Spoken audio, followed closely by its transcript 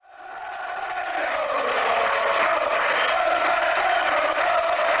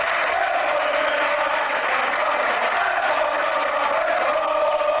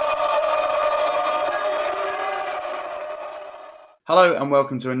Hello and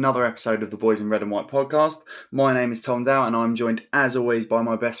welcome to another episode of the Boys in Red and White podcast. My name is Tom Dow and I'm joined as always by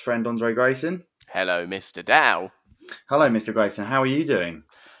my best friend Andre Grayson. Hello, Mr. Dow. Hello Mr. Grayson, how are you doing?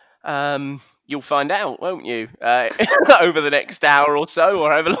 You'll find out, won't you? Over the next hour or so,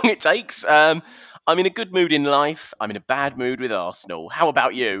 or however long it takes. I'm in a good mood in life. I'm in a bad mood with Arsenal. How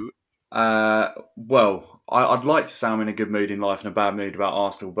about you? I'd like to say I'm in a good mood in life and a bad mood about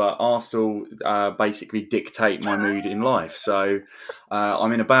Arsenal, but Arsenal basically dictate my mood in life. So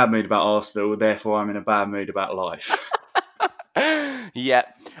I'm in a bad mood about Arsenal, therefore I'm in a bad mood about life. Yeah,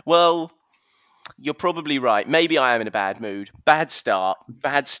 well, you're probably right. Maybe I am in a bad mood. Bad start.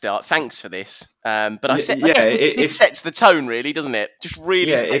 Thanks for this. But I guess this sets the tone, really, doesn't it? Just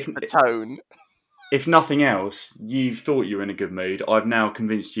really sets the tone. If nothing else, you thought you were in a good mood. I've now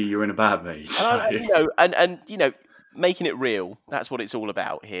convinced you're in a bad mood. So. Making it real. That's what it's all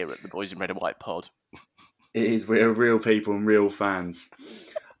about here at the Boys in Red and White pod. It is. We're real people and real fans.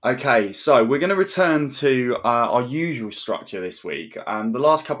 Okay, so we're going to return to our usual structure this week. The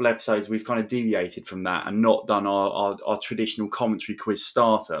last couple of episodes, we've kind of deviated from that and not done our traditional commentary quiz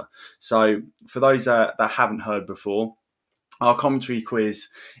starter. So for those that haven't heard before, our commentary quiz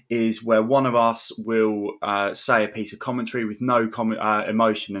is where one of us will say a piece of commentary with no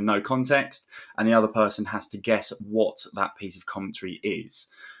emotion and no context, and the other person has to guess what that piece of commentary is.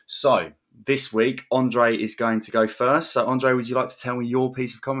 So this week, Andre is going to go first. So Andre, would you like to tell me your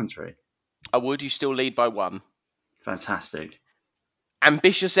piece of commentary? I would. You still lead by one. Fantastic.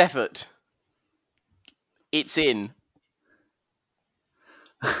 Ambitious effort. It's in.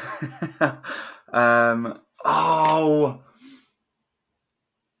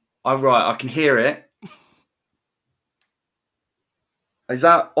 Oh, right, I can hear it. Is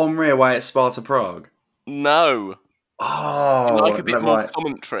that Omri away at Sparta Prague? No. Oh, do you like a bit more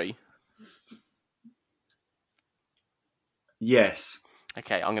commentary? Yes.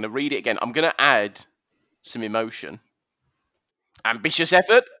 Okay, I'm going to read it again. I'm going to add some emotion. Ambitious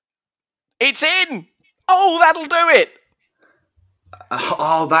effort. It's in. Oh, that'll do it.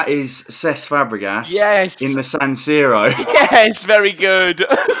 Oh, that is Cesc Fabregas. Yes. In the San Siro. Yes, very good.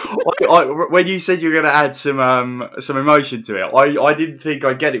 When you said you were going to add some emotion to it, I didn't think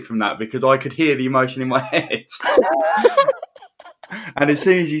I'd get it from that because I could hear the emotion in my head. And as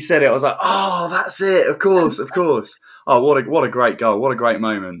soon as you said it, I was like, oh, that's it. Of course. Oh, what a great goal. What a great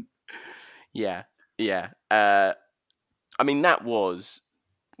moment. Yeah. I mean,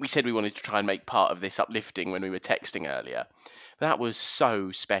 we said we wanted to try and make part of this uplifting when we were texting earlier. That was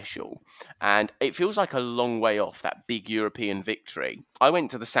so special. And it feels like a long way off, that big European victory. I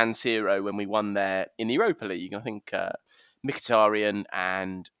went to the San Siro when we won there in the Europa League. I think Mkhitaryan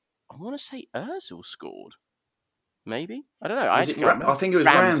and I want to say Ozil scored. Maybe? I don't know. I think it was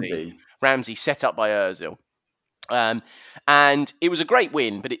Ramsey. Ramsey set up by Ozil. And it was a great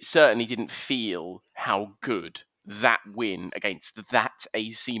win, but it certainly didn't feel how good that win against that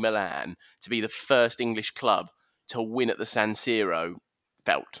AC Milan to be the first English club to win at the San Siro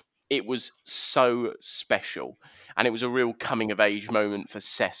felt. It was so special, and it was a real coming of age moment for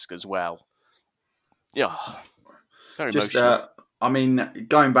Cesc as well. Yeah, very emotional.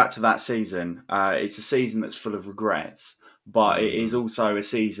 Going back to that season, it's a season that's full of regrets, but it is also a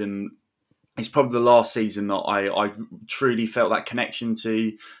season. It's probably the last season that I truly felt that connection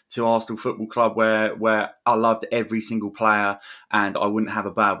to Arsenal Football Club, where I loved every single player and I wouldn't have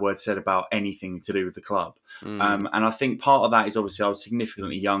a bad word said about anything to do with the club. And I think part of that is obviously I was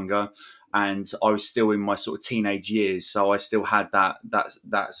significantly younger and I was still in my sort of teenage years, so I still had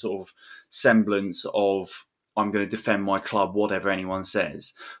that sort of semblance of I'm going to defend my club, whatever anyone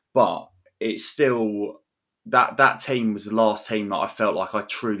says. But it's still. That team was the last team that I felt like I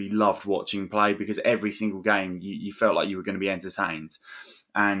truly loved watching play because every single game you felt like you were going to be entertained.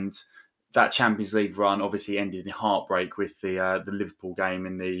 And that Champions League run obviously ended in heartbreak with the Liverpool game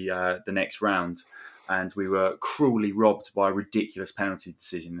in the next round. And we were cruelly robbed by a ridiculous penalty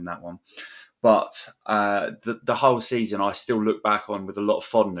decision in that one. But the whole season I still look back on with a lot of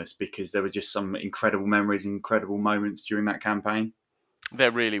fondness because there were just some incredible memories, incredible moments during that campaign. There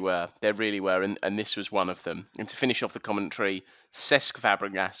really were, and this was one of them. And to finish off the commentary, Cesc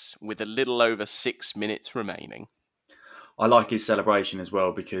Fabregas with a little over 6 minutes remaining. I like his celebration as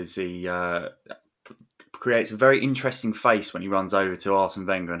well because he creates a very interesting face when he runs over to Arsene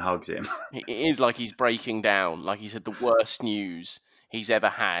Wenger and hugs him. It is like he's breaking down, like he's had the worst news he's ever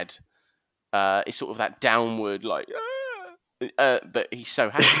had. It's sort of that downward, but he's so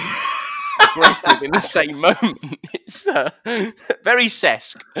happy. Aggressive in the same moment. It's very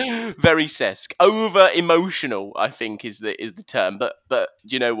Cesc. Over emotional, I think is the term. But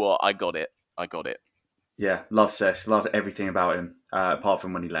do you know what? I got it. Yeah, love Cesc, love everything about him, apart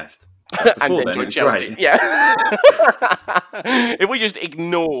from when he left. And Before then then, it joined was Chelsea. great. Yeah. If we just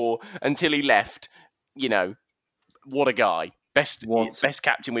ignore until he left, what a guy. Best What?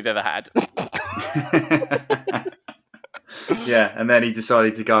 captain we've ever had. Yeah, and then he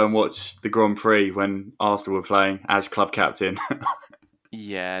decided to go and watch the Grand Prix when Arsenal were playing as club captain.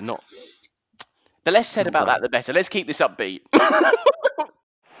 Yeah, not. The less said Not about great. that, the better. Let's keep this upbeat. Now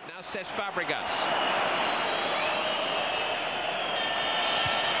says Fabregas.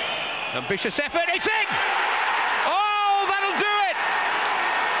 Ambitious effort, it's in! Oh, that'll do it!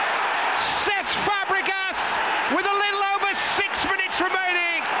 Cesc Fabregas, with a little over 6 minutes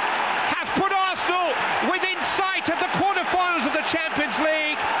remaining, has put Arsenal within sight of the quarterfinals of the Champions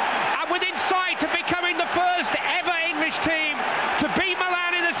League and within sight of becoming the first ever English team to beat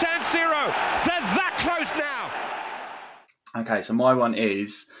Milan in the San Siro. They're that close now. Okay, so my one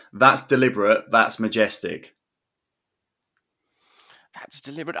is, that's deliberate, that's majestic. That's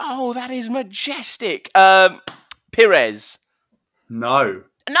deliberate. Oh, that is majestic. Pires. No.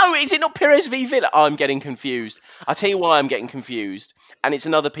 No, is it not Pires v Villa? Oh, I'm getting confused. I'll tell you why I'm getting confused. And it's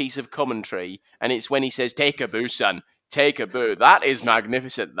another piece of commentary. And it's when he says, take a boo, son. Take a boo. That is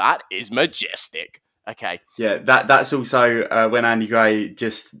magnificent. That is majestic. Okay. Yeah, that's also when Andy Gray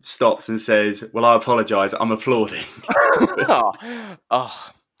just stops and says, well, I apologise, I'm applauding. oh,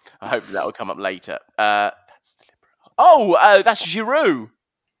 I hope that will come up later. That's deliberate. Oh, that's Giroud.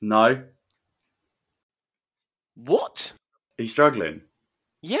 No. What? He's struggling.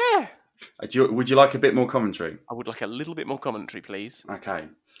 Yeah. Would you like a bit more commentary? I would like a little bit more commentary, please. Okay.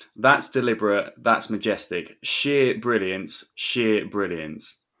 That's deliberate, that's majestic. Sheer brilliance, sheer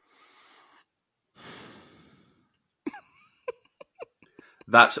brilliance.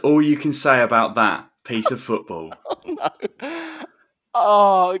 That's all you can say about that piece of football. Oh, no.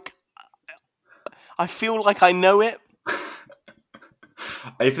 Oh, I feel like I know it.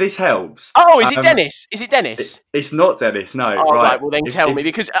 If this helps... Oh, is it Dennis? Is it Dennis? It's not Dennis, no. Oh, right, well then tell me,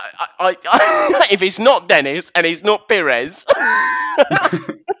 because I if it's not Dennis and it's not Pires...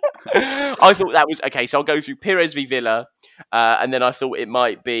 I thought that was... Okay, so I'll go through Pires v Villa, and then I thought it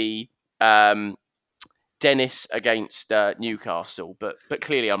might be Dennis against Newcastle, but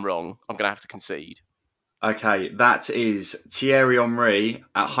clearly I'm wrong. I'm going to have to concede. Okay, that is Thierry Henry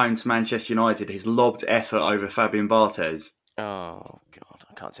at home to Manchester United. His lobbed effort over Fabian Barthez. Oh, God.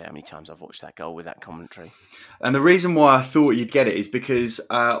 I can't say how many times I've watched that goal with that commentary. And the reason why I thought you'd get it is because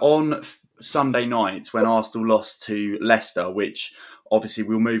on Sunday night, when Arsenal lost to Leicester, which obviously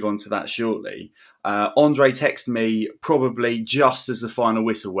we'll move on to that shortly, Andre texted me probably just as the final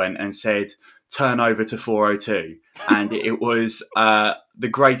whistle went and said, turn over to 402. And it was the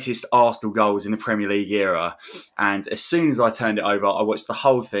greatest Arsenal goals in the Premier League era. And as soon as I turned it over, I watched the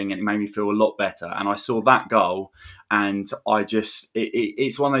whole thing and it made me feel a lot better. And I saw that goal and I just,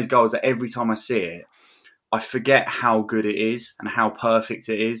 it's one of those goals that every time I see it, I forget how good it is and how perfect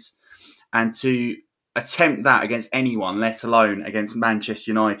it is. And to attempt that against anyone, let alone against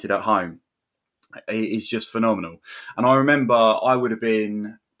Manchester United at home, it is just phenomenal. And I remember I would have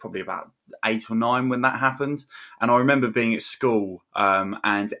been probably about 8 or 9 when that happened. And I remember being at school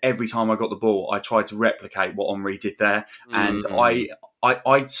and every time I got the ball, I tried to replicate what Henry did there. And I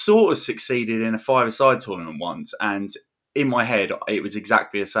sort of succeeded in a five-a-side tournament once. And in my head, it was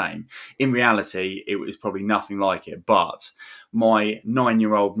exactly the same. In reality, it was probably nothing like it. But my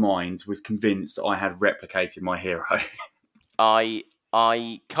 9-year-old mind was convinced I had replicated my hero. I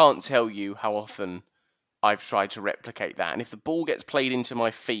can't tell you how often I've tried to replicate that. And if the ball gets played into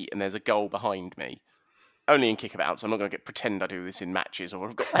my feet and there's a goal behind me, only in kickabouts, I'm not going to pretend I do this in matches or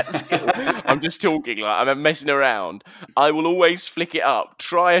I've got that skill. I'm just talking, like I'm messing around. I will always flick it up,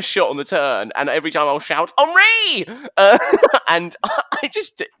 try a shot on the turn, and every time I'll shout, Henry! And you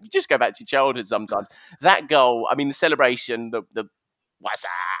just go back to your childhood sometimes. That goal, I mean, the celebration, the what's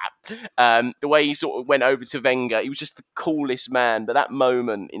up? The way he sort of went over to Wenger, he was just the coolest man. But that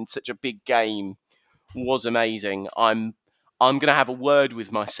moment in such a big game was amazing. I'm going to have a word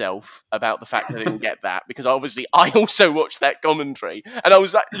with myself about the fact that I didn't get that, because obviously I also watched that commentary and I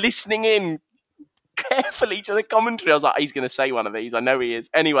was like listening in carefully to the commentary. I was like, he's going to say one of these. I know he is.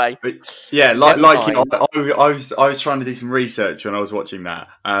 Anyway, but yeah, I was trying to do some research when I was watching that.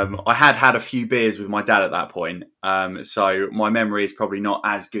 I had a few beers with my dad at that point, so my memory is probably not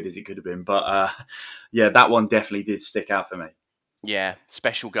as good as it could have been. But yeah, that one definitely did stick out for me. Yeah,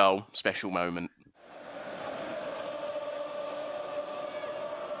 special goal, special moment.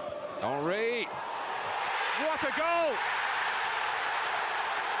 Henry, what a goal!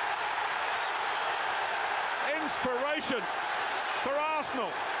 Inspiration for Arsenal.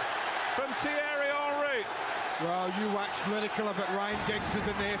 from Thierry Henry. Well, you waxed lyrical about Ryan Giggs in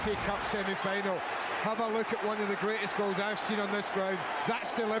the FA Cup semi-final. Have a look at one of the greatest goals I've seen on this ground.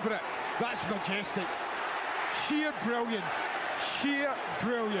 That's deliberate. That's majestic. Sheer brilliance. Sheer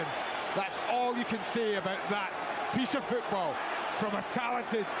brilliance. That's all you can say about that piece of football from a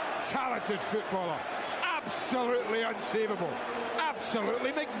talented footballer. Absolutely unsavable.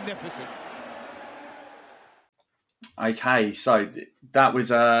 Absolutely magnificent. Okay, so that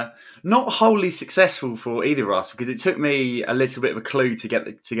was not wholly successful for either of us because it took me a little bit of a clue to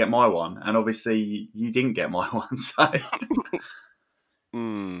get my one, and obviously you didn't get my one. So,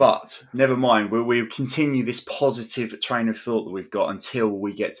 But never mind. We'll continue this positive train of thought that we've got until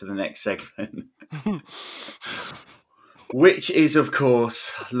we get to the next segment, which is, of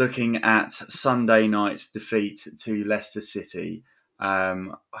course, looking at Sunday night's defeat to Leicester City.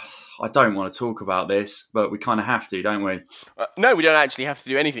 I don't want to talk about this, but we kind of have to, don't we? No, we don't actually have to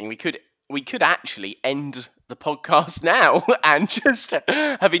do anything. We could actually end the podcast now and just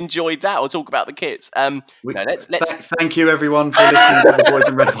have enjoyed that, or talk about the kits. Let's. Thank you, everyone, for listening to the Boys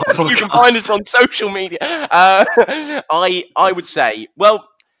in Red podcast. You can find us on social media. I would say, well,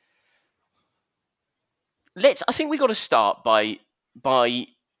 I think we got to start by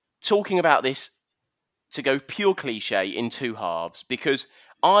talking about this to go pure cliche in two halves, because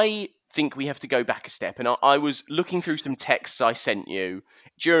I think we have to go back a step. And I was looking through some texts I sent you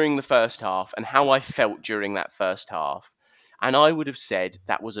during the first half and how I felt during that first half. And I would have said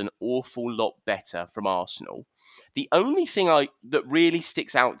that was an awful lot better from Arsenal. The only thing that really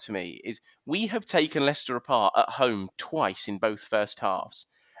sticks out to me is we have taken Leicester apart at home twice in both first halves.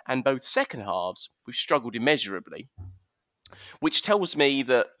 And both second halves, we've struggled immeasurably. Which tells me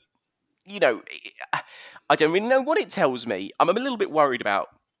that, I don't really know what it tells me. I'm a little bit worried about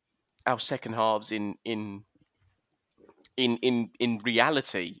our second halves in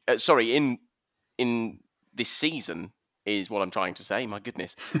reality. In this season is what I'm trying to say. My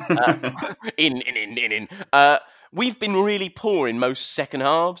goodness. We've been really poor in most second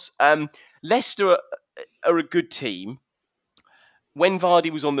halves. Leicester are a good team. When Vardy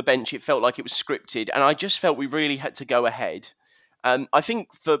was on the bench, it felt like it was scripted, and I just felt we really had to go ahead. I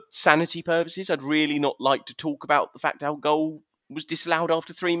think for sanity purposes, I'd really not like to talk about the fact our goal was disallowed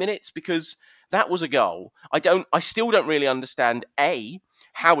after 3 minutes, because that was a goal. I still don't really understand, A,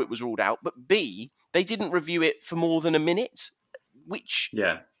 how it was ruled out, but B, they didn't review it for more than a minute, which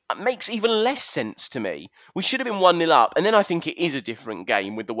makes even less sense to me. We should have been 1-0 up, and then I think it is a different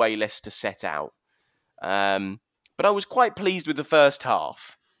game with the way Leicester set out. But I was quite pleased with the first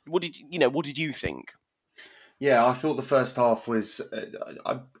half. What did you think? Yeah, I thought the first half was.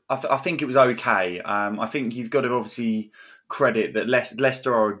 I think it was okay. I think you've got to obviously credit that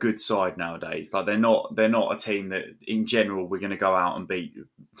Leicester are a good side nowadays. Like they're not a team that, in general, we're going to go out and beat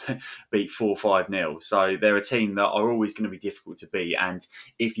 4-5-0. So they're a team that are always going to be difficult to beat. And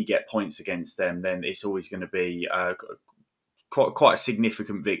if you get points against them, then it's always going to be quite a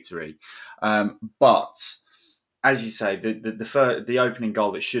significant victory. But as you say, the opening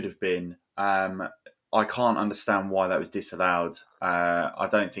goal that should have been. I can't understand why that was disallowed. I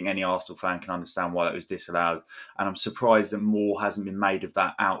don't think any Arsenal fan can understand why that was disallowed. And I'm surprised that more hasn't been made of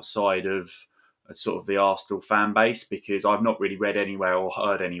that outside of sort of the Arsenal fan base, because I've not really read anywhere or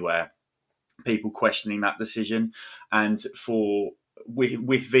heard anywhere people questioning that decision. And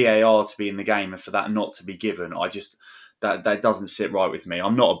with VAR to be in the game and for that not to be given, that doesn't sit right with me.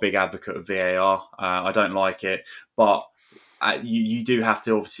 I'm not a big advocate of VAR. I don't like it. But you do have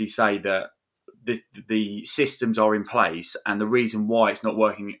to obviously say that the systems are in place, and the reason why it's not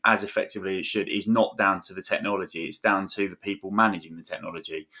working as effectively as it should is not down to the technology, it's down to the people managing the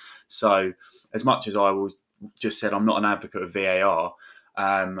technology. So as much as I will just said I'm not an advocate of VAR,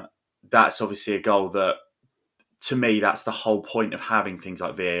 that's obviously a goal that, to me, that's the whole point of having things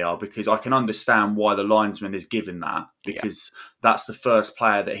like VAR, because I can understand why the linesman is given that, because that's the first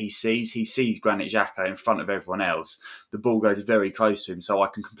player that he sees. He sees Granit Xhaka in front of everyone else. The ball goes very close to him, so I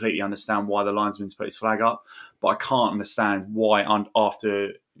can completely understand why the linesman's put his flag up. But I can't understand why, after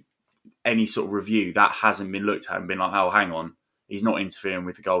any sort of review, that hasn't been looked at and been like, oh, hang on, he's not interfering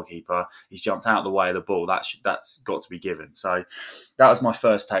with the goalkeeper. He's jumped out of the way of the ball. That's got to be given. So that was my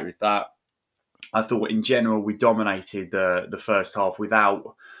first take with that. I thought in general we dominated the first half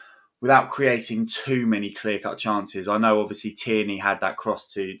without creating too many clear-cut chances. I know obviously Tierney had that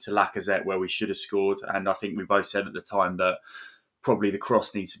cross to Lacazette where we should have scored, and I think we both said at the time that probably the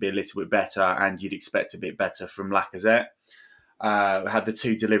cross needs to be a little bit better, and you'd expect a bit better from Lacazette. We had the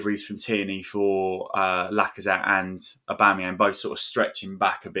two deliveries from Tierney for Lacazette and Aubameyang, both sort of stretching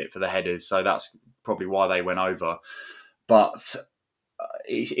back a bit for the headers, so that's probably why they went over. But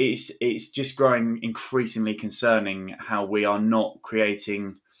it's just growing increasingly concerning how we are not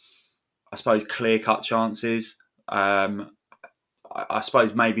creating, I suppose, clear-cut chances. I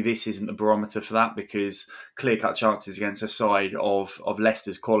suppose maybe this isn't the barometer for that, because clear-cut chances against a side of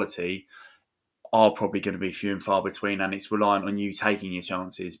Leicester's quality are probably going to be few and far between, and it's reliant on you taking your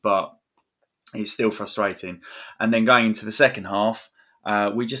chances. But it's still frustrating. And then going into the second half,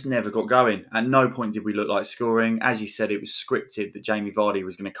 we just never got going. At no point did we look like scoring. As you said, it was scripted that Jamie Vardy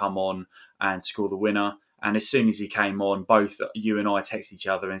was going to come on and score the winner. And as soon as he came on, both you and I texted each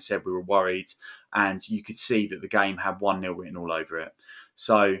other and said we were worried. And you could see that the game had 1-0 written all over it.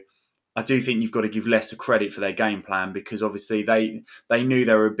 So I do think you've got to give Leicester credit for their game plan, because obviously they knew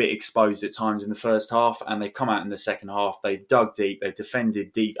they were a bit exposed at times in the first half, and they've come out in the second half. They've dug deep, they've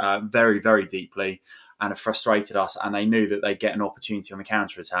defended deep, very, very deeply, and have frustrated us. And they knew that they'd get an opportunity on the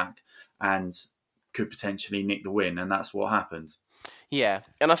counter-attack and could potentially nick the win, and that's what happened. Yeah,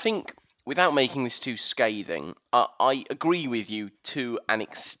 and I think, without making this too scathing, I agree with you to an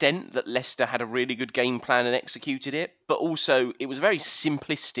extent that Leicester had a really good game plan and executed it, but also it was a very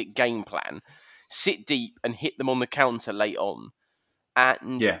simplistic game plan. Sit deep and hit them on the counter late on.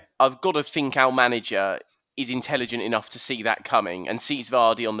 And I've got to think our manager is intelligent enough to see that coming and sees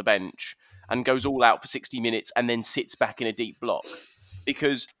Vardy on the bench and goes all out for 60 minutes and then sits back in a deep block.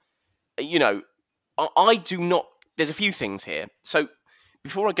 Because, I do not... There's a few things here. So,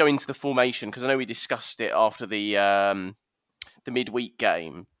 before I go into the formation, because I know we discussed it after the midweek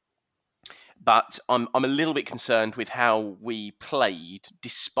game, but I'm a little bit concerned with how we played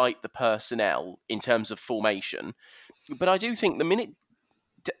despite the personnel in terms of formation. But I do think the minute,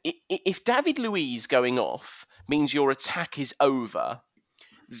 if David Luiz going off means your attack is over,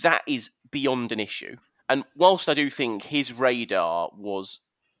 that is beyond an issue. And whilst I do think his radar was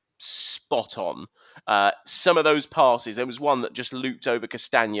spot on, some of those passes, there was one that just looped over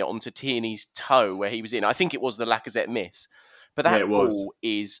Castagna onto Tierney's toe where he was in. I think it was the Lacazette miss. But that ball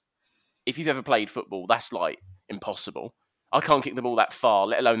is, if you've ever played football, that's like impossible. I can't kick the ball that far,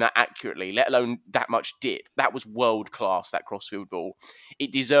 let alone that accurately, let alone that much dip. That was world class, that crossfield ball.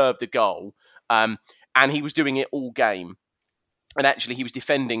 It deserved a goal. And he was doing it all game. And actually, he was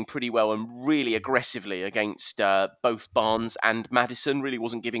defending pretty well and really aggressively against both Barnes and Maddison. Really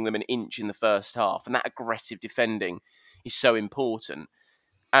wasn't giving them an inch in the first half. And that aggressive defending is so important.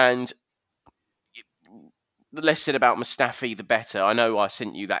 And the less said about Mustafi, the better. I know I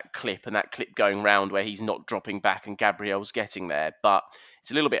sent you that clip, and that clip going round where he's not dropping back and Gabriel's getting there. But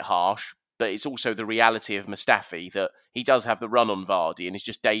it's a little bit harsh. But it's also the reality of Mustafi that he does have the run on Vardy and is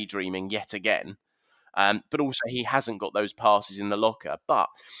just daydreaming yet again. But also he hasn't got those passes in the locker. But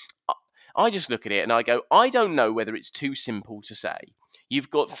I just look at it and I go, I don't know whether it's too simple to say. You've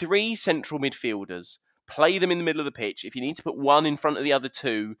got 3 central midfielders. Play them in the middle of the pitch. If you need to put one in front of the other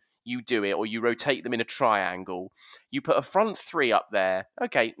 2, you do it, or you rotate them in a triangle. You put a front 3 up there.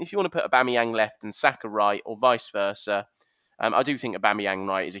 Okay, if you want to put Aubameyang left and Saka right, or vice versa. I do think Aubameyang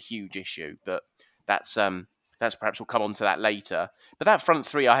right is a huge issue, but that's perhaps we'll come on to that later. But that front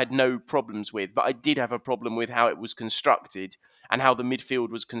 3 I had no problems with, but I did have a problem with how it was constructed and how the midfield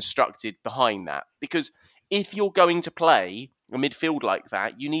was constructed behind that. Because if you're going to play a midfield like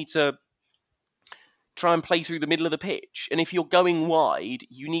that, you need to try and play through the middle of the pitch. And if you're going wide,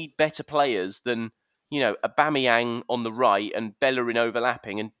 you need better players than, Aubameyang on the right and Bellerin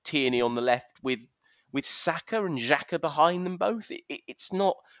overlapping and Tierney on the left with Saka and Xhaka behind them both. It's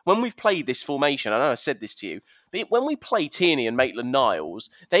not... When we've played this formation, I know I said this to you, but when we play Tierney and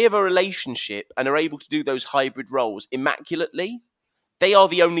Maitland-Niles, they have a relationship and are able to do those hybrid roles immaculately. They are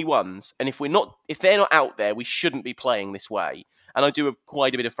the only ones. And if they're not out there, we shouldn't be playing this way. And I do have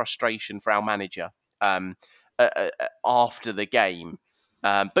quite a bit of frustration for our manager after the game.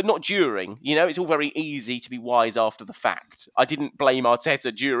 But not during. It's all very easy to be wise after the fact. I didn't blame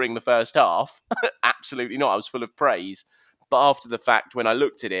Arteta during the first half. Absolutely not. I was full of praise. But after the fact, when I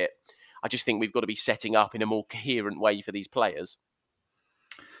looked at it, I just think we've got to be setting up in a more coherent way for these players.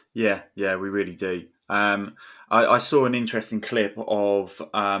 Yeah, we really do. I saw an interesting clip of...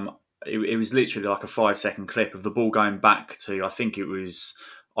 it was literally like a 5-second clip of the ball going back to, I think it was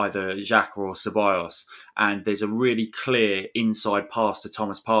either Xhaka or Ceballos, and there's a really clear inside pass to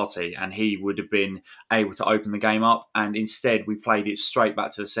Thomas Partey, and he would have been able to open the game up, and instead we played it straight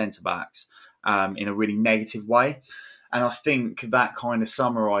back to the centre-backs in a really negative way. And I think that kind of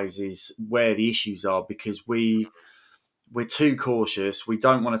summarises where the issues are, because we're too cautious. We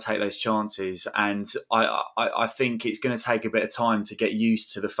don't want to take those chances. And I think it's going to take a bit of time to get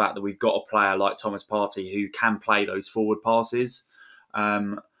used to the fact that we've got a player like Thomas Partey who can play those forward passes.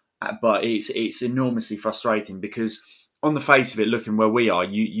 But it's enormously frustrating, because on the face of it, looking where we are,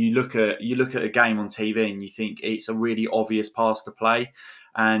 you look at a game on TV and you think it's a really obvious pass to play,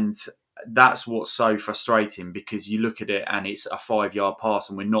 and that's what's so frustrating, because you look at it and it's a 5-yard pass,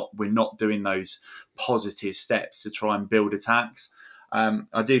 and we're not doing those positive steps to try and build attacks.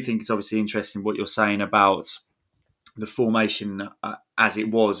 I do think it's obviously interesting what you're saying about the formation as it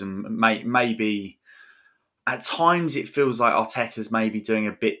was, and maybe at times it feels like Arteta's maybe doing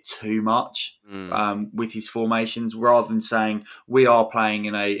a bit too much with his formations, rather than saying we are playing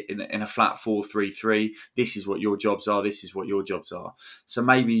in a flat 4-3-3. This is what your jobs are. This is what your jobs are. So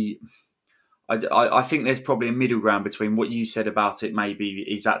maybe I think there's probably a middle ground between what you said about it. Maybe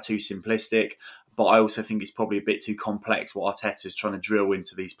is that too simplistic, but I also think it's probably a bit too complex what Arteta's trying to drill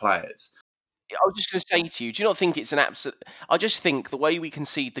into these players. I was just going to say to you, do you not think it's an absolute... I just think the way we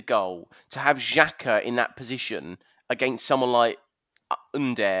concede the goal, to have Xhaka in that position against someone like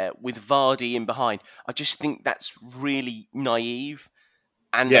Under with Vardy in behind, I just think that's really naive.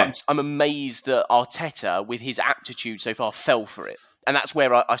 And I'm amazed that Arteta, with his aptitude so far, fell for it. And that's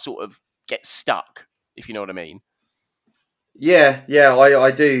where I sort of get stuck, if you know what I mean. Yeah,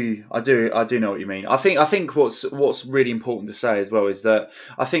 I do know what you mean. I think what's really important to say as well is that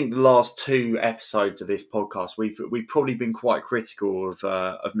I think the last 2 episodes of this podcast we've probably been quite critical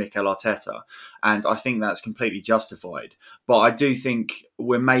of Mikel Arteta, and I think that's completely justified. But I do think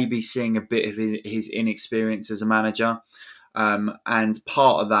we're maybe seeing a bit of his inexperience as a manager. And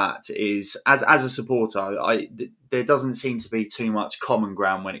part of that is, as a supporter, there doesn't seem to be too much common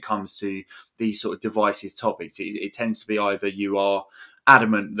ground when it comes to these sort of divisive topics. It tends to be either you are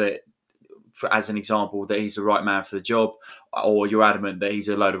adamant that, as an example, that he's the right man for the job, or you're adamant that he's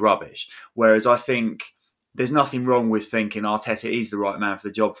a load of rubbish. Whereas I think there's nothing wrong with thinking Arteta is the right man for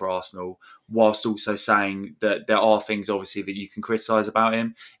the job for Arsenal, whilst also saying that there are things obviously that you can criticise about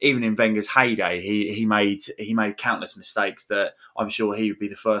him. Even in Wenger's heyday, he made countless mistakes that I'm sure he would be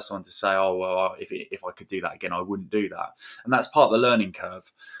the first one to say, oh well, if I could do that again, I wouldn't do that. And that's part of the learning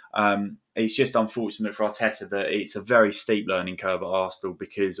curve. It's just unfortunate for Arteta that it's a very steep learning curve at Arsenal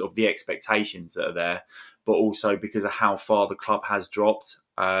because of the expectations that are there, but also because of how far the club has dropped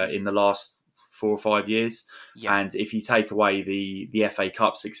in the last 4 or 5 years. Yeah. And if you take away the FA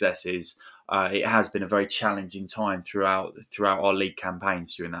Cup successes, it has been a very challenging time throughout our league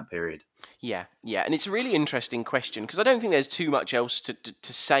campaigns during that period. Yeah, and it's a really interesting question because I don't think there's too much else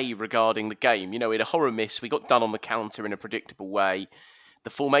to say regarding the game. You know, in a horror miss, we got done on the counter in a predictable way. The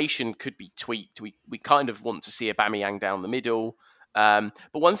formation could be tweaked. We kind of want to see Aubameyang down the middle. But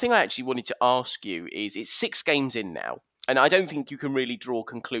one thing I actually wanted to ask you is, it's 6 games in now, and I don't think you can really draw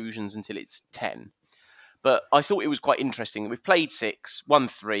conclusions until it's 10. But I thought it was quite interesting that we've played 6, won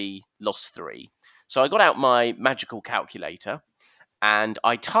 3, lost 3. So I got out my magical calculator and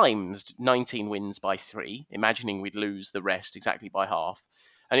I times 19 wins by 3, imagining we'd lose the rest exactly by half.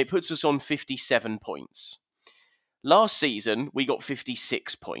 And it puts us on 57 points. Last season, we got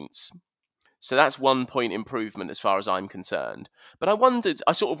 56 points. So that's 1 point improvement as far as I'm concerned. But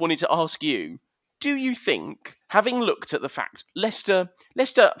I sort of wanted to ask you, do you think, having looked at the fact, Leicester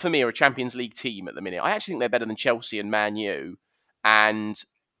for me are a Champions League team at the minute. I actually think they're better than Chelsea and Man U, and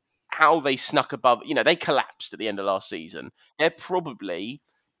how they snuck above, they collapsed at the end of last season. They probably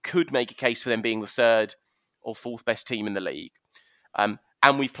could make a case for them being the 3rd or 4th best team in the league.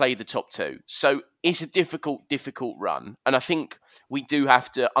 And we've played the top 2. So it's a difficult run. And I think we do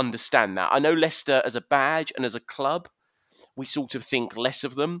have to understand that. I know Leicester as a badge and as a club, we sort of think less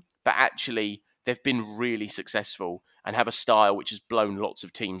of them, but actually they've been really successful and have a style which has blown lots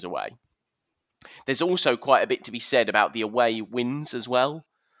of teams away. There's also quite a bit to be said about the away wins as well,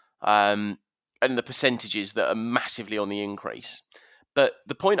 and the percentages that are massively on the increase. But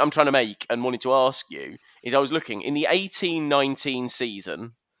the point I'm trying to make and wanted to ask you is, I was looking, in the 18-19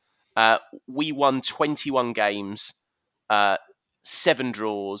 season, we won 21 games, 7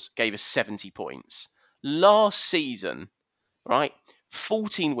 draws, gave us 70 points. Last season, right,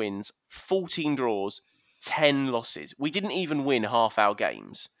 14 wins, 14 draws, 10 losses. We didn't even win half our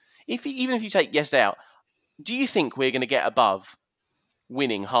games. Even if you take yesterday out, do you think we're going to get above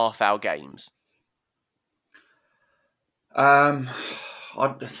winning half our games?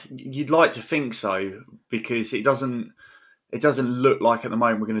 You'd like to think so, because it doesn't look like at the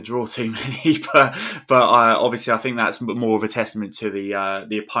moment we're going to draw too many. But obviously I think that's more of a testament to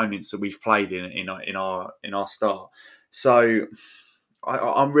the opponents that we've played in our start. So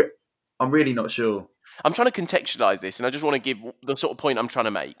I'm really not sure. I'm trying to contextualise this, and I just want to give the sort of point I'm trying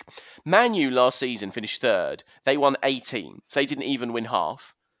to make. Man U last season finished 3rd. They won 18, so they didn't even win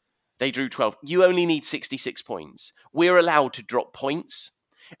half. They drew 12. You only need 66 points. We're allowed to drop points.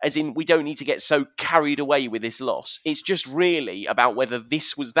 As in, we don't need to get so carried away with this loss. It's just really about whether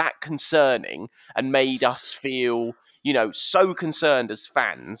this was that concerning and made us feel, so concerned as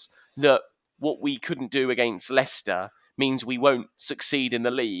fans that what we couldn't do against Leicester means we won't succeed in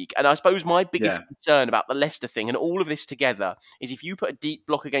the league. And I suppose my biggest concern about the Leicester thing and all of this together is if you put a deep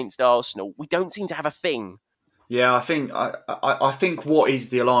block against Arsenal, we don't seem to have a thing. Yeah, I think what is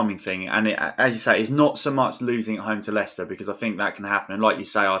the alarming thing, and as you say, is not so much losing at home to Leicester, because I think that can happen. And like you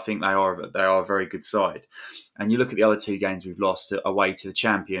say, I think they are a very good side. And you look at the other two games we've lost, away to the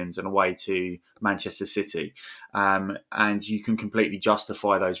champions and away to Manchester City, and you can completely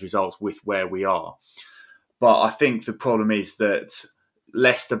justify those results with where we are. But I think the problem is that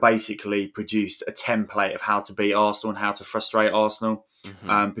Leicester basically produced a template of how to beat Arsenal and how to frustrate Arsenal.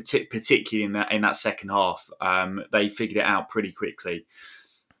 Mm-hmm. Particularly in that second half, they figured it out pretty quickly.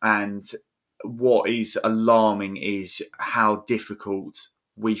 And what is alarming is how difficult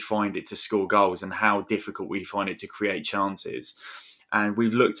we find it to score goals and how difficult we find it to create chances. And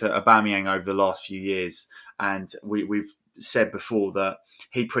we've looked at Aubameyang over the last few years, and we've said before that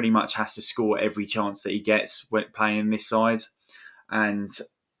he pretty much has to score every chance that he gets when playing this side. And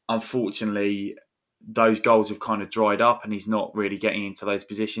unfortunately, those goals have kind of dried up and he's not really getting into those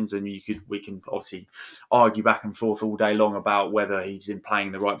positions. And we can obviously argue back and forth all day long about whether he's in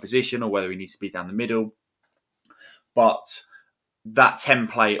playing the right position or whether he needs to be down the middle. But that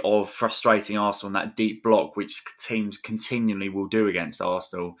template of frustrating Arsenal and that deep block, which teams continually will do against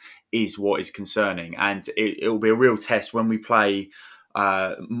Arsenal, is what is concerning. And it will be a real test when we play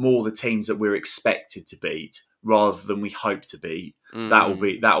more the teams that we're expected to beat rather than we hope to beat. That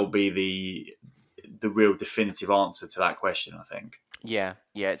will be the real definitive answer to that question, I think. Yeah,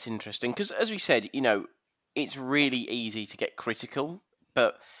 it's interesting because, as we said, it's really easy to get critical,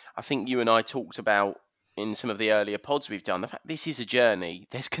 but I think you and I talked about in some of the earlier pods we've done, the fact this is a journey.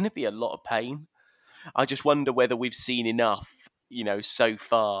 There's going to be a lot of pain. I just wonder whether we've seen enough, so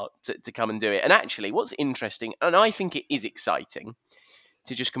far to come and do it. And actually, what's interesting, and I think it is exciting,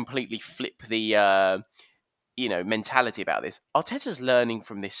 to just completely flip the, mentality about this. Arteta's learning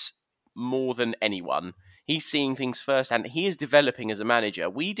from this more than anyone. He's seeing things firsthand. He is developing as a manager.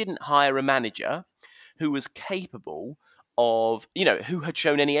 We didn't hire a manager who was capable of, who had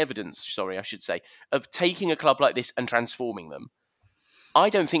shown any evidence, of taking a club like this and transforming them. I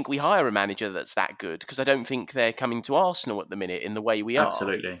don't think we hire a manager that's that good because I don't think they're coming to Arsenal at the minute in the way we are.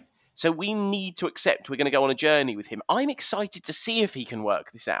 Absolutely. So we need to accept we're going to go on a journey with him. I'm excited to see if he can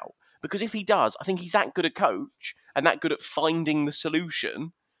work this out, because if he does, I think he's that good a coach and that good at finding the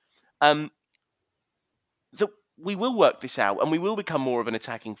solution that we will work this out and we will become more of an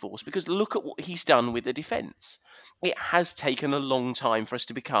attacking force, because look at what he's done with the defence. It has taken a long time for us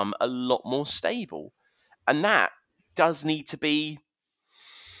to become a lot more stable. And that does need to be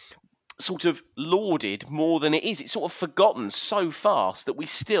sort of lauded more than it is. It's sort of forgotten so fast that we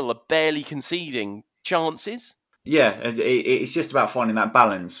still are barely conceding chances. Yeah, it's just about finding that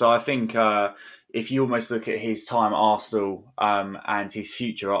balance. So I think if you almost look at his time at Arsenal and his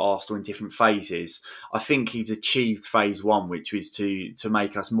future at Arsenal in different phases, I think he's achieved phase one, which was to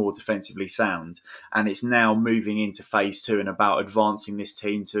make us more defensively sound. And it's now moving into phase two and about advancing this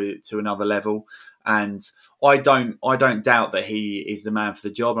team to another level. And I don't doubt that he is the man for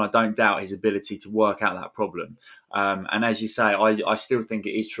the job, and I don't doubt his ability to work out that problem. And as you say, I still think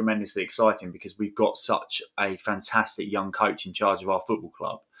it is tremendously exciting because we've got such a fantastic young coach in charge of our football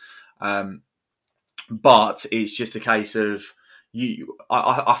club. But it's just a case of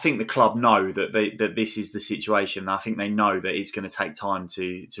I think the club know that this is the situation. I think they know that it's going to take time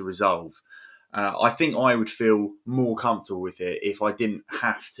to resolve. I think I would feel more comfortable with it if I didn't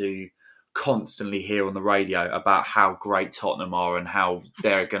have to constantly hear on the radio about how great Tottenham are and how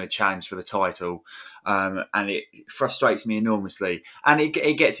they're going to challenge for the title. And it frustrates me enormously. And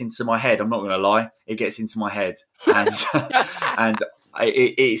it gets into my head. I'm not going to lie. It gets into my head. And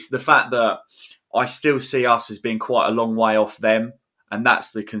it's the fact that I still see us as being quite a long way off them. And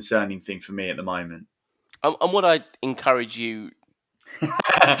that's the concerning thing for me at the moment. And what I encourage you...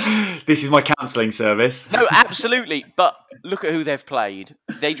 This is my counselling service. No, absolutely. But look at who they've played.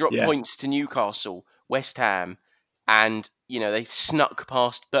 They dropped points to Newcastle, West Ham, and they snuck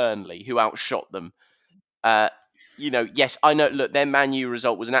past Burnley, who outshot them. Yes, I know. Look, their Man U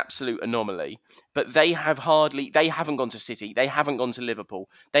result was an absolute anomaly, but they haven't gone to City, they haven't gone to Liverpool,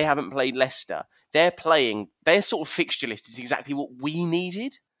 they haven't played Leicester. Their sort of fixture list is exactly what we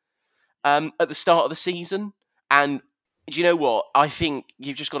needed at the start of the season. And do you know what? I think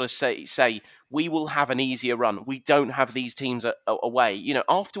you've just got to say we will have an easier run. We don't have these teams away.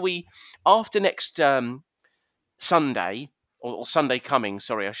 After next Sunday, or Sunday coming,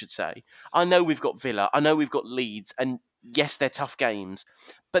 sorry, I should say. I know we've got Villa, I know we've got Leeds, and yes, they're tough games,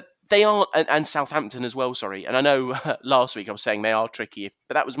 but they aren't, and Southampton as well, sorry. And I know last week I was saying they are tricky,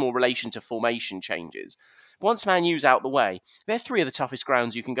 but that was more relation to formation changes. Once Man U's out the way, they're 3 of the toughest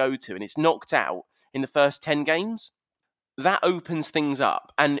grounds you can go to, and it's knocked out in the first 10 games. That opens things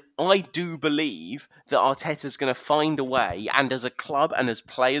up. And I do believe that Arteta's going to find a way, and as a club and as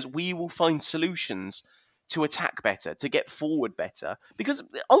players, we will find solutions to attack better, to get forward better, because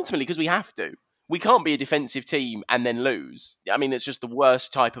ultimately, because we have to. We can't be a defensive team and then lose. I mean, it's just the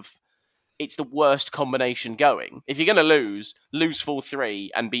worst it's the worst combination going. If you're going to lose 4-3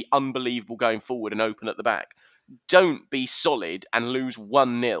 and be unbelievable going forward and open at the back. Don't be solid and lose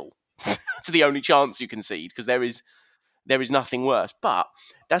 1-0 to the only chance you concede, because there is nothing worse. But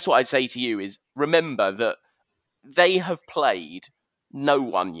that's what I'd say to you is remember that they have played no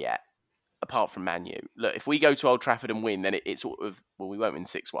one yet, apart from Man U. Look, if we go to Old Trafford and win, then it's sort of, well, we won't win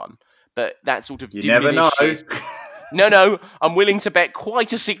 6-1, but that sort of you never know. No, I'm willing to bet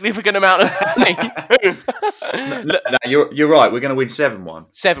quite a significant amount of money. no, you're right. We're going to win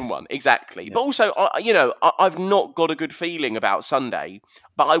 7-1. 7-1, exactly. Yeah. But also, I've not got a good feeling about Sunday,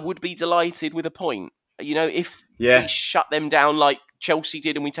 but I would be delighted with a point. If we shut them down like Chelsea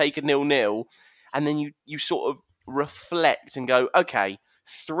did and we take a 0-0, and then you sort of reflect and go, okay,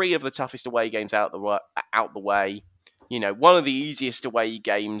 3 of the toughest away games out the way. One of the easiest away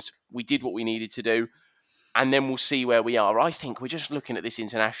games, we did what we needed to do. And then we'll see where we are. I think we're just looking at this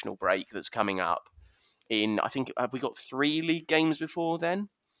international break that's coming up. Have we got 3 league games before then?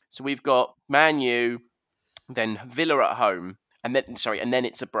 So we've got Man U, then Villa at home, and then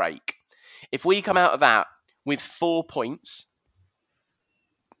it's a break. If we come out of that with 4 points,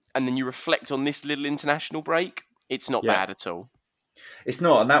 and then you reflect on this little international break, it's not bad at all. It's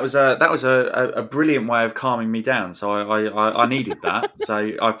not, and that was a brilliant way of calming me down. So I needed that. So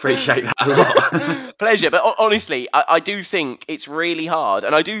I appreciate that a lot. Pleasure, but honestly, I do think it's really hard,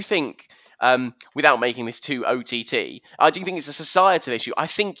 and I do think, without making this too OTT, I do think it's a societal issue. I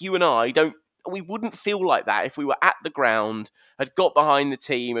think you and I we wouldn't feel like that if we were at the ground, had got behind the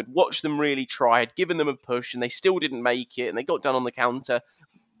team, had watched them really try, had given them a push, and they still didn't make it, and they got done on the counter.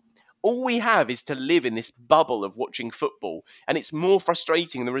 All we have is to live in this bubble of watching football, and it's more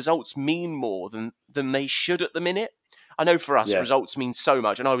frustrating. The results mean more than they should at the minute. I know for us, results mean so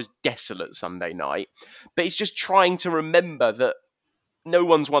much, and I was desolate Sunday night. But it's just trying to remember that no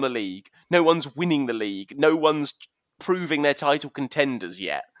one's won a league, no one's winning the league, no one's proving they're title contenders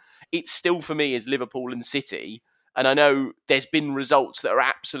yet. It still, for me, is Liverpool and City, and I know there's been results that are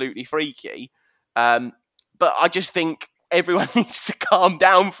absolutely freaky, but I just think everyone needs to calm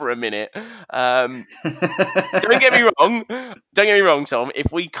down for a minute. Don't get me wrong, Tom.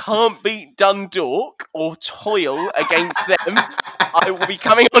 If we can't beat Dundalk or toil against them, I will be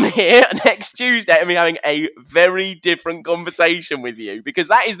coming on here next Tuesday and be having a very different conversation with you, because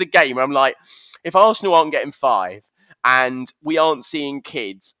that is the game where I'm like, if Arsenal aren't getting 5 and we aren't seeing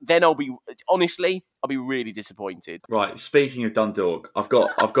kids, then I'll be really disappointed. Right. Speaking of Dundalk, I've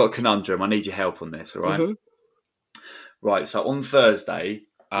got a conundrum. I need your help on this. All right. Mm-hmm. Right, so on Thursday,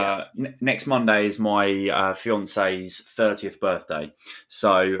 next Monday is my fiancé's 30th birthday.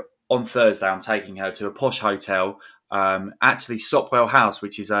 So on Thursday, I'm taking her to a posh hotel, actually Sopwell House,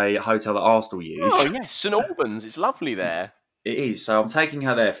 which is a hotel that Arsenal use. Oh, yes, St Albans. It's lovely there. It is. So I'm taking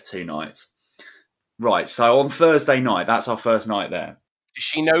her there for 2 nights. Right, so on Thursday night, that's our first night there. Does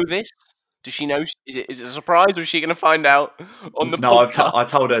she know this? Does she know? Is it a surprise, or is she going to find out on the podcast?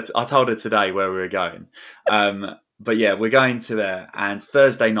 I told her today where we were going. But yeah, we're going to there. And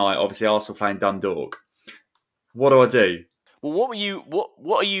Thursday night, obviously, Arsenal playing Dundalk. What do I do? Well, what are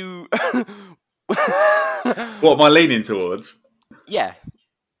you... What am I leaning towards? Yeah.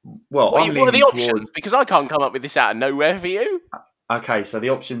 Well, what are the options? Because I can't come up with this out of nowhere for you. Okay, so the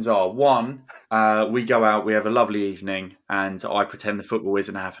options are, 1, we go out, we have a lovely evening, and I pretend the football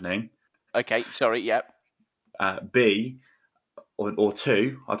isn't happening. Okay, sorry, yep. B, or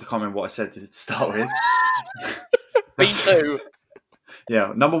 2, I can't remember what I said to start with. B2.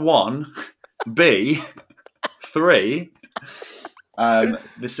 Yeah, number 1. B. 3.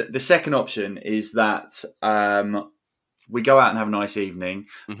 The second option is that we go out and have a nice evening,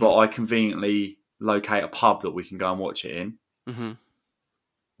 but I conveniently locate a pub that we can go and watch it in. Mm-hmm.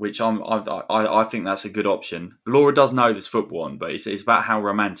 Which I think that's a good option. Laura does know there's football on, but it's about how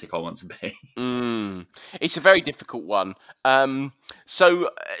romantic I want to be. It's a very difficult one. So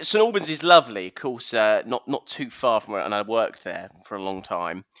St Albans is lovely, of course, not too far from where, and I worked there for a long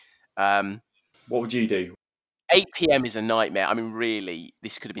time. What would you do? 8 p.m. is a nightmare. I mean, really,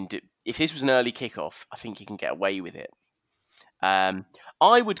 this could have been... if this was an early kickoff, I think you can get away with it.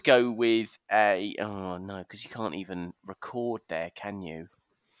 I would go with oh no, because you can't even record there, can you?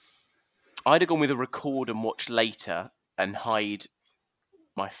 I'd have gone with a record and watch later and hide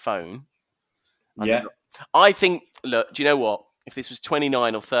my phone. Yeah. I think, look, do you know what? If this was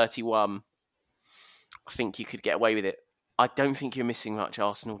 29 or 31, I think you could get away with it. I don't think you're missing much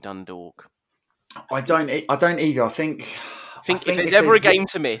Arsenal Dundalk. I don't either. I think if there's ever a game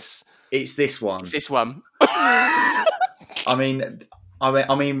to miss, it's this one. It's this one. I mean,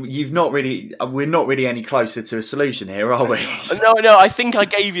 we're not really any closer to a solution here, are we? No, I think I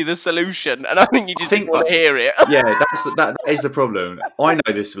gave you the solution, and I think you just didn't want to hear it. Yeah, that is the problem. I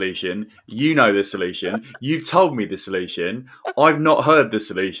know the solution. You know the solution. You've told me the solution. I've not heard the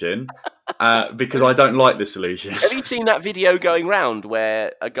solution because I don't like the solution. Have you seen that video going round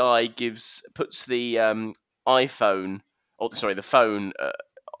where a guy puts the iPhone, the phone,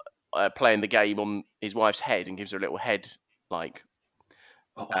 playing the game on his wife's head and gives her a little head like.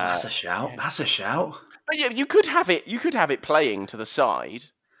 Oh, that's a shout. Yeah. That's a shout. But yeah, you could have it playing to the side.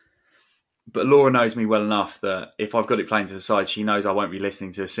 But Laura knows me well enough that if I've got it playing to the side, she knows I won't be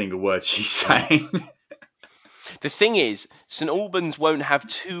listening to a single word she's saying. The thing is, St Albans won't have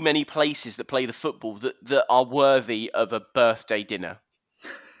too many places that play the football that are worthy of a birthday dinner.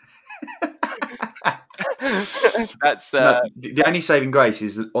 That's the only saving grace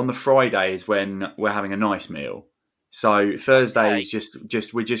is that on the Friday is when we're having a nice meal. So Thursday is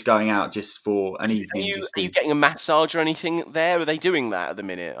just we're just going out just for an evening. Are you getting a massage or anything there? Are they doing that at the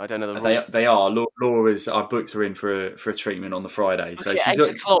minute? I don't know. They are. Laura's. I booked her in for a treatment on the Friday. So she's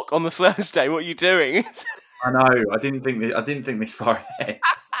 8 o'clock on the Thursday. What are you doing? I know. I didn't think this far ahead.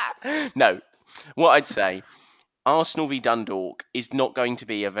 No. What I'd say, Arsenal v Dundalk is not going to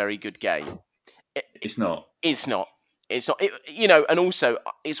be a very good game. It's not. It's not. And also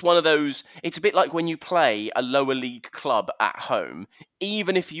it's one of those. It's a bit like when you play a lower league club at home.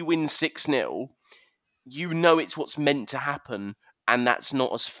 Even if you win 6-0, you know it's what's meant to happen, and that's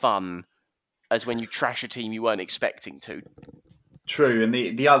not as fun as when you trash a team you weren't expecting to. True, and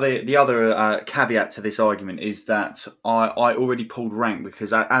the other caveat to this argument is that I already pulled rank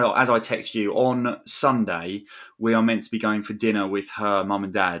because as I text you on Sunday, we are meant to be going for dinner with her mum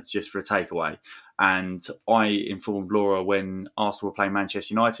and dad just for a takeaway. And I informed Laura when Arsenal were playing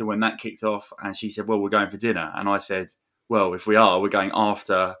Manchester United when that kicked off, and she said, "Well, we're going for dinner." And I said, "Well, if we are, we're going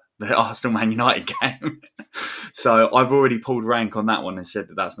after the Arsenal Man United game." So I've already pulled rank on that one and said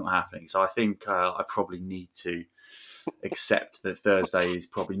that that's not happening. So I think I probably need to accept that Thursday is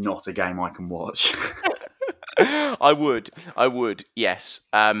probably not a game I can watch. I would, yes.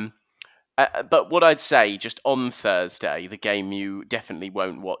 But what I'd say, just on Thursday, the game you definitely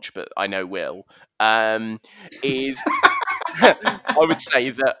won't watch, but I know will, is I would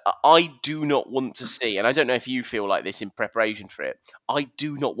say that I do not want to see, and I don't know if you feel like this in preparation for it, I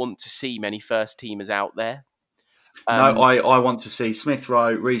do not want to see many first-teamers out there. No, I want to see Smith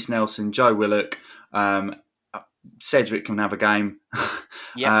Rowe, Reece Nelson, Joe Willock, Cedric can have a game.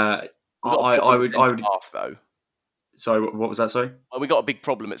 Yeah. I would half though. Sorry, what was that? Sorry. Well, we got a big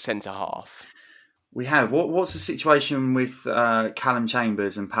problem at centre half. We have. What's the situation with Callum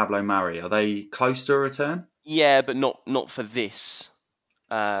Chambers and Pablo Mari? Are they close to a return? Yeah, but not for this.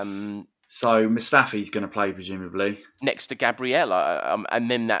 So Mustafi's going to play presumably next to Gabriel, and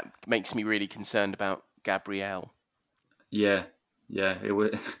then that makes me really concerned about Gabriel. Yeah.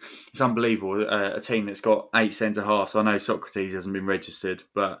 It's unbelievable. A team that's got 8 centre halves. I know Socrates hasn't been registered,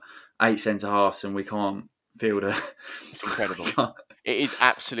 but 8 centre halves, and we can't field a. It's incredible. It is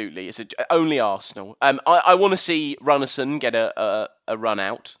absolutely. It's only Arsenal. I want to see Runnison get a run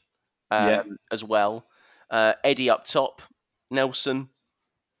out. As well. Eddie up top, Nelson.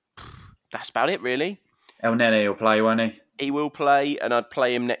 That's about it, really. El Nene will play, won't he? He will play, and I'd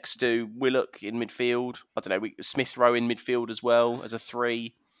play him next to Willock in midfield. I don't know, Smith Rowe in midfield as well as a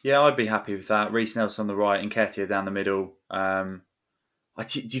 3. Yeah, I'd be happy with that. Reece Nelson on the right and Nketiah down the middle. Do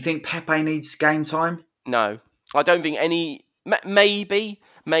you think Pepe needs game time? No, I don't think any. Maybe.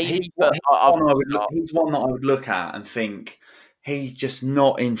 He's but he's one that I would look at and think he's just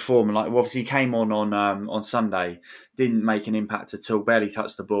not in form. Like, obviously, he came on Sunday, didn't make an impact at all, barely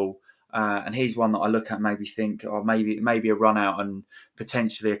touched the ball. And he's one that I look at and maybe think, maybe a run out and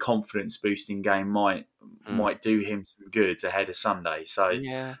potentially a confidence boosting game might do him some good ahead of Sunday. So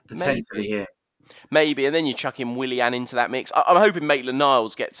potentially here. Maybe, and then you chuck in Willian into that mix. I'm hoping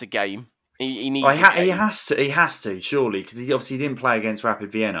Maitland-Niles gets a game. He needs. He has to, surely, because he obviously didn't play against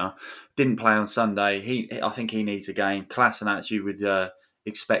Rapid Vienna, didn't play on Sunday. I think he needs a game. Kolasinac you would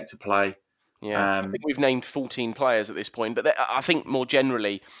expect to play. Yeah, I think we've named 14 players at this point, but I think more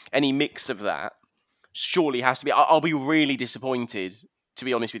generally, any mix of that surely has to be. I'll be really disappointed, to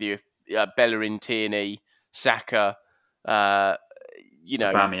be honest with you, if Bellerin, Tierney, Saka,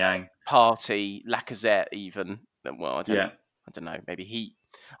 Aubameyang. Partey, Lacazette, even. Well, I don't know. Maybe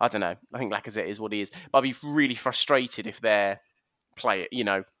I don't know. I think Lacazette is what he is. But I'd be really frustrated if they're playing.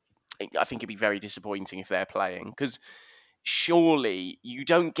 I think it'd be very disappointing if they're playing, because surely you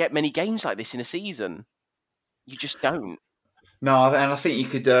don't get many games like this in a season. You just don't. No, and I think you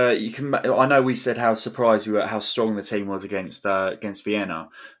could. I know we said how surprised we were at how strong the team was against Vienna,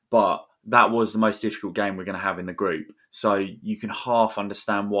 but that was the most difficult game we're going to have in the group. So you can half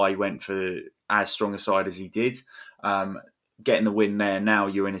understand why he went for as strong a side as he did. Getting the win there, now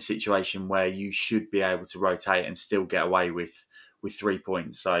you're in a situation where you should be able to rotate and still get away with 3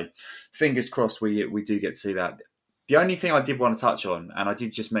 points. So fingers crossed we do get to see that. The only thing I did want to touch on, and I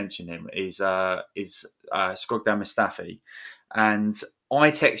did just mention him, is Skogdan Mustafi. And I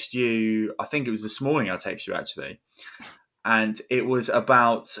text you, I think it was this morning I texted you actually, and it was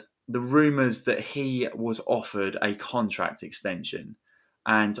about the rumours that he was offered a contract extension.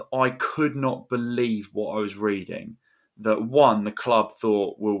 And I could not believe what I was reading. That one, the club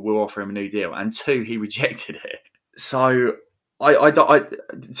thought we'll offer him a new deal, and two, he rejected it. So I'm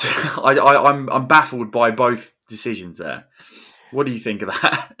baffled by both decisions there. What do you think of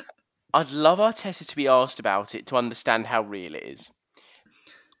that? I'd love Arteta to be asked about it to understand how real it is.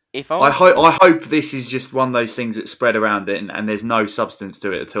 I hope this is just one of those things that spread around it and there's no substance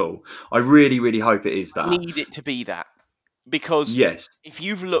to it at all. I really, really hope it is that. I need it to be that. Because yes, if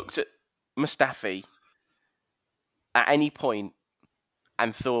you've looked at Mustafi at any point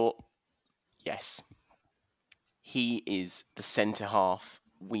and thought, yes, he is the centre half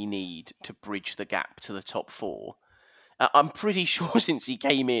we need to bridge the gap to the top four, I'm pretty sure since he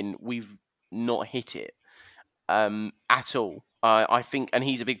came in, we've not hit it at all. I think, and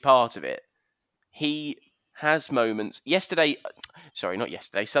he's a big part of it. He has moments.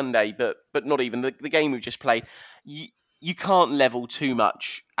 Sunday, but not even the game we've just played. You can't level too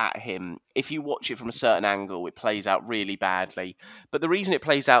much at him. If you watch it from a certain angle, it plays out really badly. But the reason it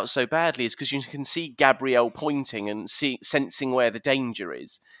plays out so badly is because you can see Gabriel pointing and sensing where the danger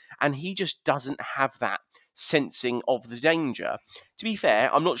is. And he just doesn't have that sensing of the danger. To be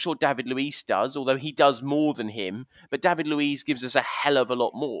fair, I'm not sure David Luiz does, although he does more than him. But David Luiz gives us a hell of a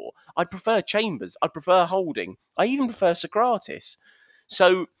lot more. I'd prefer Chambers. I'd prefer Holding. I even prefer Socrates.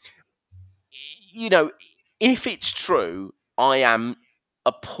 So, if it's true, I am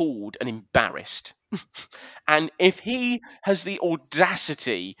appalled and embarrassed. And if he has the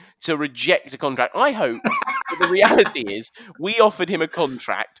audacity to reject a contract, I hope the reality is we offered him a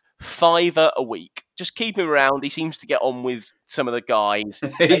contract, £5 a week. Just keep him around. He seems to get on with some of the guys.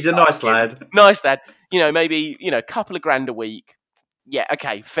 He's a nice lad. Nice lad. Maybe, a couple of grand a week. Yeah,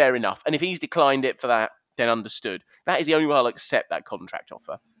 okay, fair enough. And if he's declined it for that, then understood. That is the only way I'll accept that contract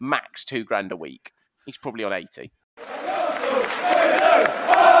offer. Max £2,000 a week. He's probably on 80.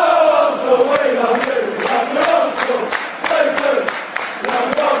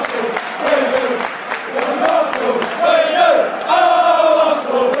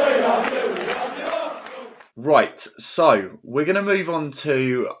 Right, so we're going to move on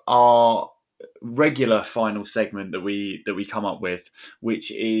to our regular final segment that we come up with,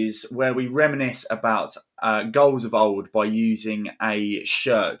 which is where we reminisce about goals of old by using a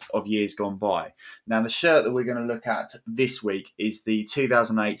shirt of years gone by. Now, the shirt that we're going to look at this week is the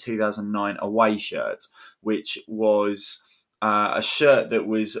 2008-2009 away shirt, which was a shirt that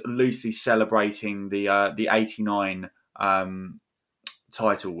was loosely celebrating the 89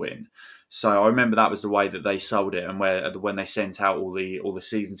 title win. So I remember that was the way that they sold it, and when they sent out all the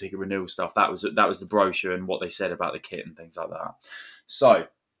season ticket renewal stuff, that was the brochure and what they said about the kit and things like that. So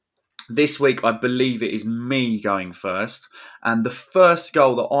this week, I believe it is me going first, and the first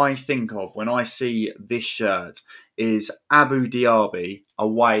goal that I think of when I see this shirt is Abu Diaby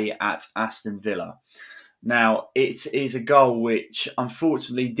away at Aston Villa. Now, it is a goal which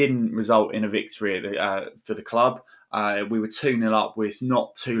unfortunately didn't result in a victory for the club. We were 2-0 up with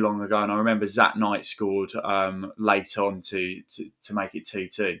not too long ago, and I remember Zach Knight scored late on to make it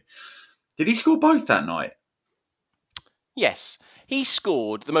 2-2. Did he score both that night? Yes. He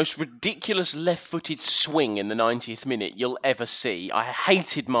scored the most ridiculous left-footed swing in the 90th minute you'll ever see. I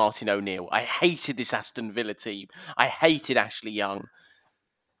hated Martin O'Neill. I hated this Aston Villa team. I hated Ashley Young.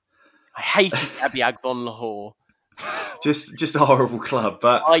 I hated Abby Agbon Lahore. Just a horrible club.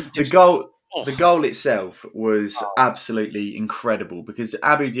 But the goal... The goal itself was absolutely incredible because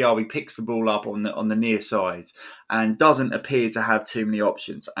Abu Dhabi picks the ball up on the near side and doesn't appear to have too many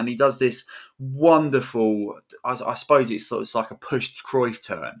options. And he does this wonderful, I suppose it's like a pushed Cruyff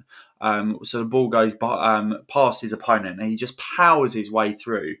turn. So the ball goes past his opponent and he just powers his way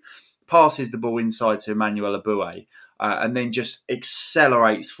through, passes the ball inside to Emmanuel Aboué, and then just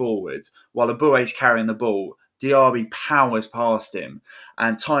accelerates forward while Aboué's carrying the ball. Diaby powers past him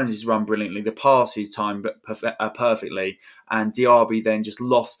and times his run brilliantly. The pass is timed perfectly, and Diaby then just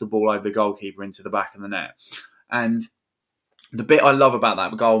lofts the ball over the goalkeeper into the back of the net. And the bit I love about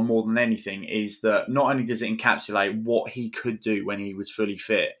that goal more than anything is that not only does it encapsulate what he could do when he was fully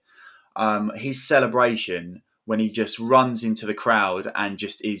fit, his celebration when he just runs into the crowd and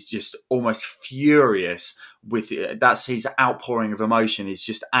just is just almost furious with it. That's his outpouring of emotion, is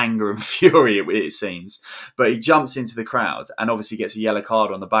just anger and fury, it seems. But he jumps into the crowd and obviously gets a yellow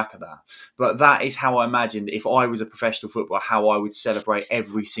card on the back of that. But that is how I imagined if I was a professional footballer, how I would celebrate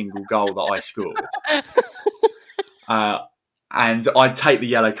every single goal that I scored. And I'd take the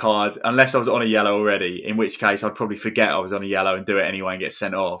yellow card unless I was on a yellow already, in which case I'd probably forget I was on a yellow and do it anyway and get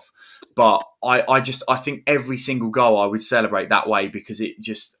sent off. But I think every single goal I would celebrate that way because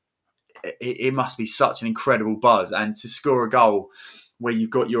it must be such an incredible buzz. And to score a goal where you've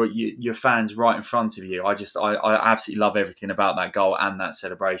got your fans right in front of you, I absolutely love everything about that goal and that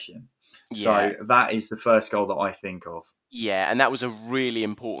celebration. Yeah. So that is the first goal that I think of. Yeah, and that was a really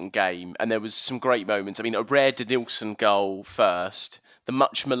important game, and there was some great moments. I mean, a rare Denilson goal first, the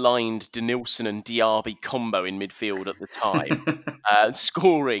much maligned Denilson and Diaby combo in midfield at the time.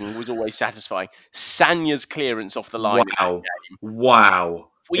 Scoring was always satisfying. Sanya's clearance off the line. Wow.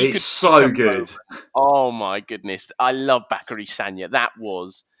 It's so good. Oh my goodness. I love Bakary Sanya. That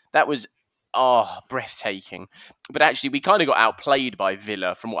was breathtaking. But actually, we kind of got outplayed by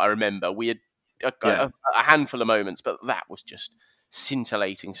Villa from what I remember. We had a handful of moments, but that was just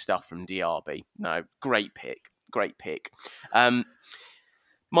scintillating stuff from Diaby. No, great pick.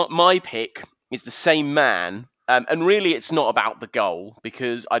 My pick is the same man, and really it's not about the goal,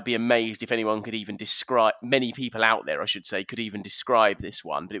 because I'd be amazed if anyone could even describe, many people out there I should say, could even describe this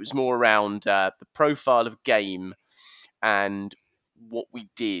one, but it was more around the profile of game and what we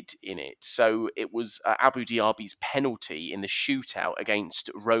did in it. So it was Abu Dhabi's penalty in the shootout against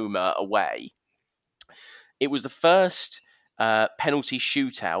Roma away. It was the first penalty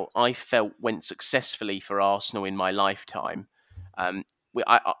shootout I felt went successfully for Arsenal in my lifetime.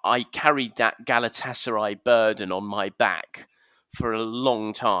 I carried that Galatasaray burden on my back for a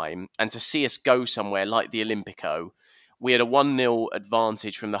long time, and to see us go somewhere like the Olympico, we had a 1-0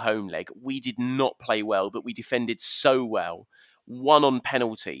 advantage from the home leg. We did not play well, but we defended so well, won on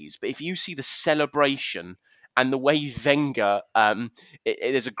penalties. But if you see the celebration and the way Wenger,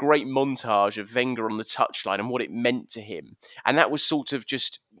 there's a great montage of Wenger on the touchline and what it meant to him. And that was sort of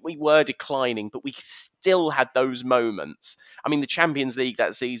just, we were declining, but we still had those moments. I mean, the Champions League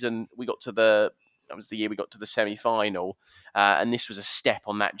that season, that was the year we got to the semi-final. And this was a step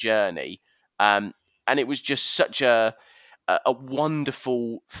on that journey. And it was just such a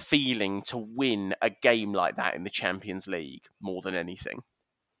wonderful feeling to win a game like that in the Champions League more than anything.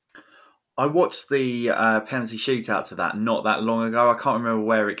 I watched the penalty shootout to that not that long ago. I can't remember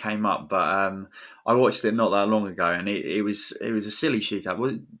where it came up, but I watched it not that long ago, and it was a silly shootout.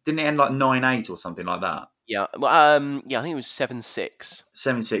 Didn't it end like 9-8 or something like that? Yeah, I think it was 7-6.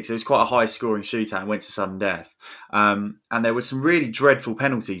 7-6. It was quite a high scoring shootout and went to sudden death. And there were some really dreadful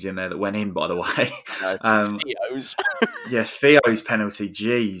penalties in there that went in, by the way. Theo's. Yeah, Theo's penalty,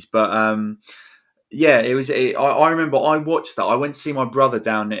 geez. But yeah, I remember I watched that. I went to see my brother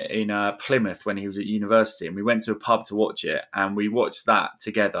down in Plymouth when he was at university, and we went to a pub to watch it, and we watched that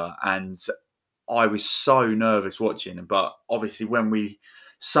together. And I was so nervous watching, but obviously when we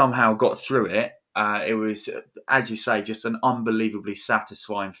somehow got through it, it was, as you say, just an unbelievably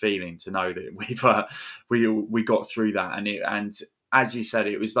satisfying feeling to know that we got through that. And as you said,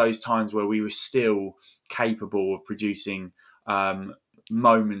 it was those times where we were still capable of producing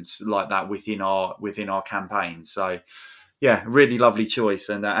moments like that within our campaign. So yeah, really lovely choice.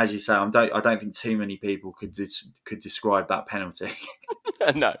 And as you say, I don't think too many people could describe that penalty.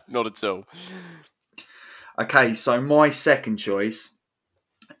 No, not at all. Okay, so my second choice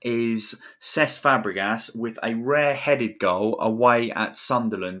is Cesc Fabregas with a rare-headed goal away at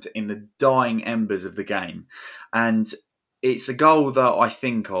Sunderland in the dying embers of the game. And it's a goal that I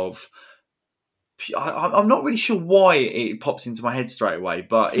think of, I'm not really sure why it pops into my head straight away,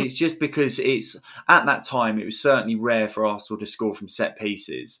 but it's just because it's, at that time, it was certainly rare for Arsenal to score from set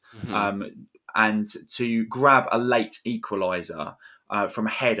pieces. And to grab a late equaliser from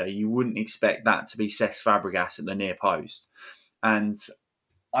a header, you wouldn't expect that to be Cesc Fabregas at the near post. And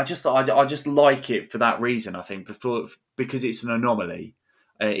I just like it for that reason, I think, because it's an anomaly.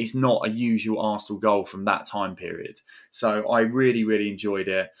 It's not a usual Arsenal goal from that time period. So I really, really enjoyed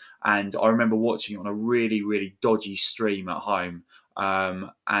it. And I remember watching it on a really, really dodgy stream at home,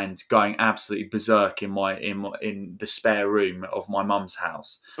 and going absolutely berserk in the spare room of my mum's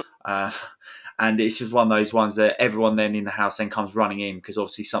house. And it's just one of those ones that everyone then in the house then comes running in because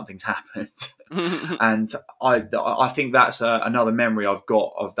obviously something's happened. And I think that's another memory I've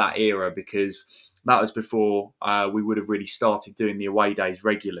got of that era, because that was before we would have really started doing the away days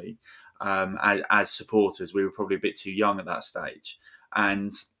regularly as supporters. We were probably a bit too young at that stage.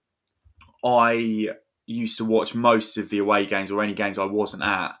 And I used to watch most of the away games, or any games I wasn't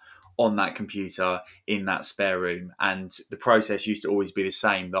at, on that computer in that spare room. And the process used to always be the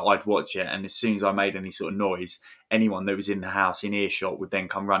same, that I'd watch it, and as soon as I made any sort of noise, anyone that was in the house in earshot would then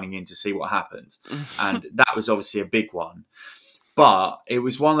come running in to see what happened. And that was obviously a big one. But it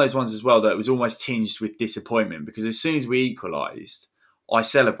was one of those ones as well that was almost tinged with disappointment, because as soon as we equalised, I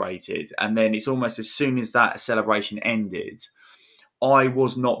celebrated. And then it's almost as soon as that celebration ended, I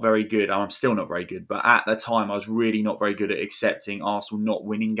was not very good. I'm still not very good. But at the time, I was really not very good at accepting Arsenal not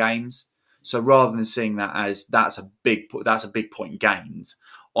winning games. So rather than seeing that as that's a big point gained,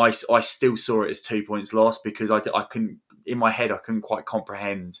 I still saw it as 2 points lost, because I couldn't, in my head, I couldn't quite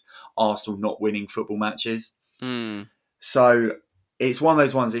comprehend Arsenal not winning football matches. So it's one of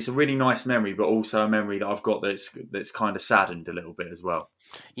those ones. It's a really nice memory, but also a memory that I've got that's kind of saddened a little bit as well.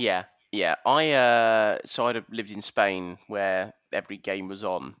 Yeah. So I'd have lived in Spain where every game was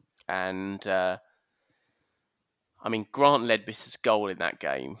on, and Grant Ledbetter's goal in that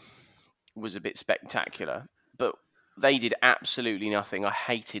game was a bit spectacular, but they did absolutely nothing. I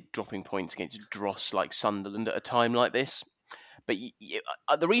hated dropping points against dross like Sunderland at a time like this. But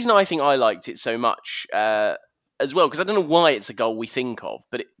the reason I think I liked it so much as well, because I don't know why it's a goal we think of,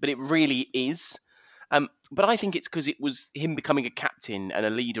 but it really is. But I think it's because it was him becoming a captain and a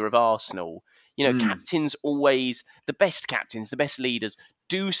leader of Arsenal. Captains always, the best leaders,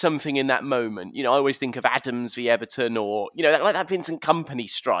 do something in that moment. I always think of Adams v Everton, or, like that Vincent Kompany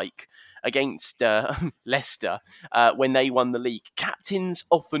strike against Leicester when they won the league. Captains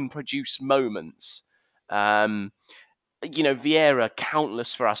often produce moments. Vieira,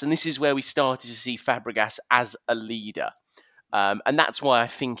 countless for us. And this is where we started to see Fabregas as a leader. And that's why I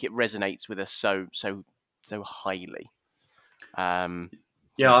think it resonates with us so highly. I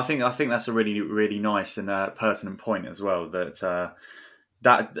think that's a really, really nice and pertinent point as well. That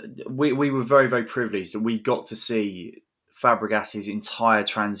we were very, very privileged that we got to see Fabregas's entire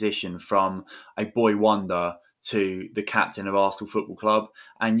transition from a boy wonder to the captain of Arsenal Football Club,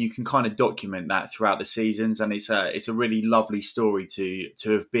 and you can kind of document that throughout the seasons, and it's a really lovely story to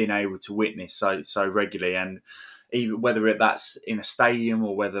have been able to witness so regularly. And even whether that's in a stadium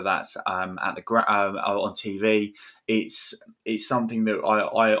or whether that's on TV, it's something that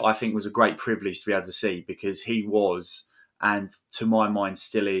I think was a great privilege to be able to see, because he was, and to my mind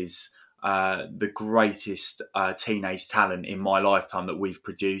still is, the greatest teenage talent in my lifetime that we've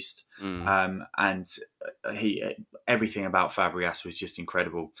produced. And everything about Fabregas was just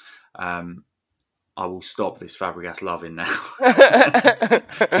incredible. I will stop this Fabregas loving now,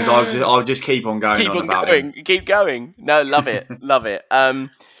 because I'll just keep on going about him. Keep going. No, love it, love it.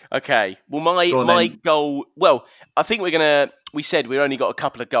 Okay. Well, my goal. Well, I think we said we only got a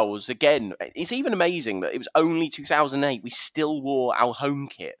couple of goals. Again, it's even amazing that it was only 2008. We still wore our home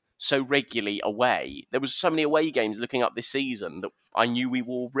kit so regularly away. There was so many away games looking up this season that I knew we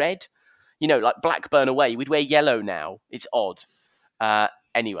wore red. Like Blackburn away, we'd wear yellow now. It's odd.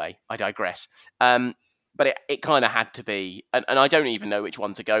 Anyway, I digress. But it kind of had to be, and I don't even know which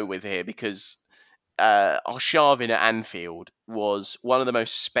one to go with here, because Arshavin at Anfield was one of the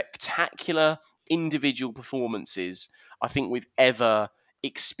most spectacular individual performances I think we've ever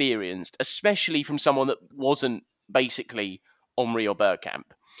experienced, especially from someone that wasn't basically Omri or Bergkamp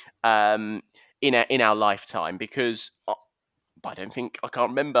in our lifetime, because I can't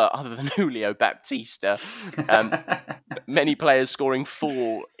remember, other than Julio Baptista, many players scoring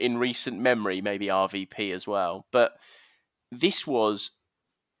 4 in recent memory, maybe RVP as well. But this was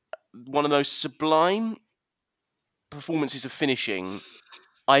one of those sublime performances of finishing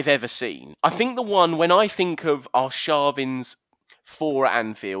I've ever seen. I think the one, when I think of Arshavin's 4 at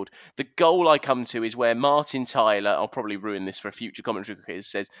Anfield, the goal I come to is where Martin Tyler, I'll probably ruin this for a future commentary quiz,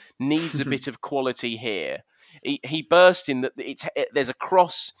 says, needs a bit of quality here. He burst in that there's a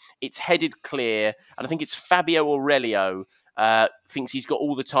cross, it's headed clear, and I think it's Fabio Aurelio thinks he's got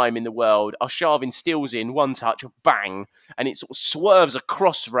all the time in the world. Arshavin steals in, one touch, bang, and it sort of swerves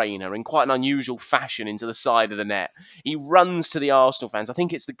across Reina in quite an unusual fashion into the side of the net. He runs to the Arsenal fans. I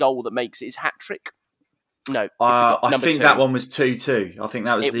think it's the goal that makes it his hat-trick. No, I think 2. that one was 2-2. I think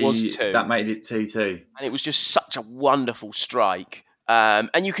that was was 2. That made it 2-2. And it was just such a wonderful strike.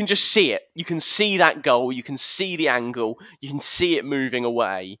 And you can just see it. You can see that goal. You can see the angle. You can see it moving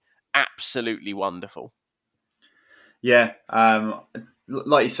away. Absolutely wonderful. Yeah,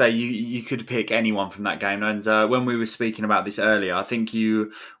 like you say, you could pick anyone from that game. And when we were speaking about this earlier, I think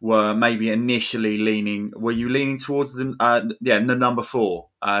you were maybe initially leaning. Were you leaning towards the number 4?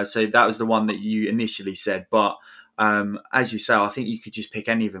 So that was the one that you initially said. But as you say, I think you could just pick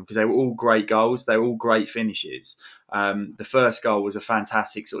any of them because they were all great goals. They were all great finishes. The first goal was a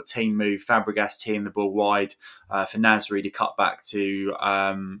fantastic sort of team move. Fabregas teeing the ball wide for Nasri to cut back to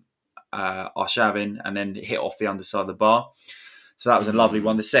Arshavin and then hit off the underside of the bar. So that was a lovely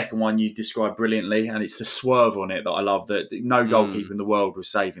one. The second one you described brilliantly, and it's the swerve on it that I love, that no goalkeeper in the world was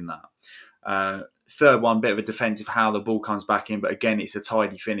saving that. Third one, bit of a defensive how the ball comes back in, but again, it's a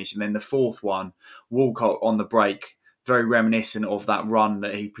tidy finish. And then the fourth one, Walcott on the break, very reminiscent of that run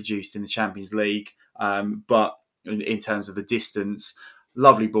that he produced in the Champions League. But in terms of the distance,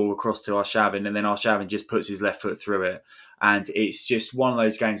 lovely ball across to Arshavin, and then Arshavin just puts his left foot through it. And it's just one of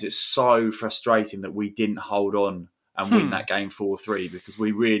those games that's so frustrating that we didn't hold on and win that game 4-3 because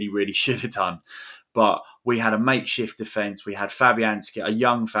we really, really should have done. But we had a makeshift defence. We had Fabianski, a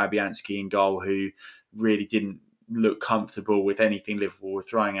young Fabianski in goal who really didn't look comfortable with anything Liverpool were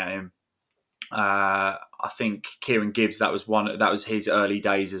throwing at him. I think Kieran Gibbs, that was his early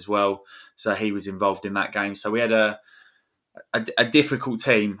days as well. So he was involved in that game. So we had a difficult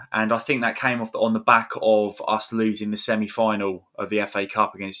team, and I think that came off on the back of us losing the semi-final of the FA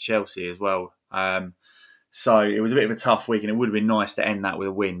Cup against Chelsea as well. So it was a bit of a tough week, and it would have been nice to end that with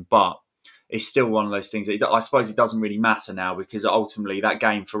a win, but it's still one of those things that I suppose it doesn't really matter now because ultimately that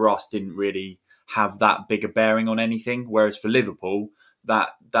game for us didn't really have that big a bearing on anything, whereas for Liverpool that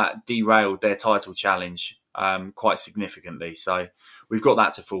derailed their title challenge quite significantly. So we've got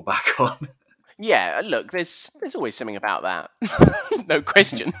that to fall back on. Yeah, look, there's always something about that. No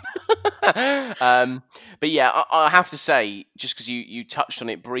question. But yeah, I have to say, just because you touched on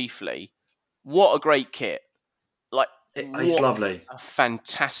it briefly, what a great kit. Like, it's lovely. A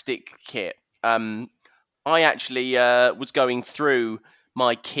fantastic kit. I actually was going through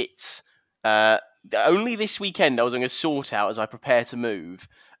my kits only this weekend. I was going to sort out as I prepare to move.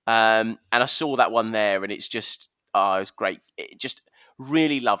 And I saw that one there, and it's just, it was great. It just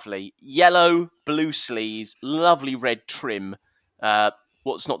really lovely. Yellow, blue sleeves, lovely red trim.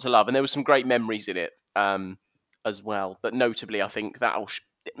 What's not to love? And there were some great memories in it as well. But notably, I think that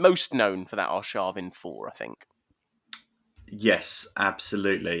most known for that Arshavin 4, I think. Yes,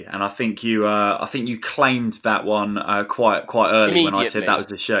 absolutely. And I think you claimed that one quite early when I said that was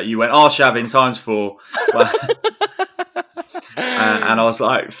the shirt. You went Arshavin ×4. And I was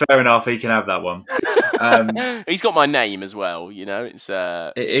like, fair enough, he can have that one. He's got my name as well, you know. It's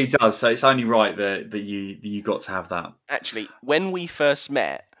he does, so it's only right that you got to have that. Actually, when we first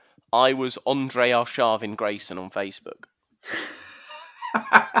met, I was Andre Arshavin Grayson on Facebook.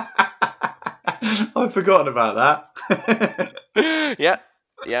 I've forgotten about that. Yeah,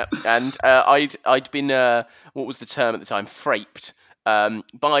 and I'd been what was the term at the time? Fraped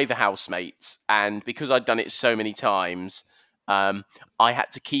by the housemates, and because I'd done it so many times, I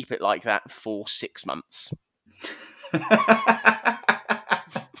had to keep it like that for 6 months.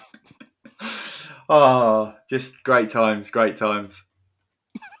 Oh, just great times.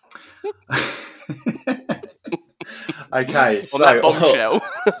 Okay, on that bombshell.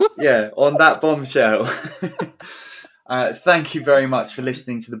 On that bombshell. Thank you very much for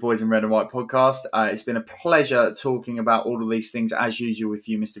listening to the Boys in Red and White podcast. It's been a pleasure talking about all of these things as usual with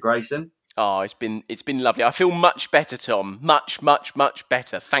you, Mr. Grayson. Oh, it's been lovely. I feel much better, Tom. Much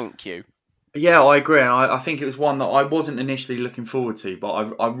better. Thank you. Yeah, I agree. And I think it was one that I wasn't initially looking forward to,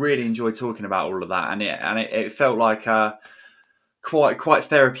 but I really enjoyed talking about all of that, and it felt like quite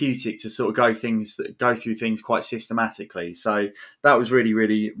therapeutic to sort of go through things quite systematically. So that was really,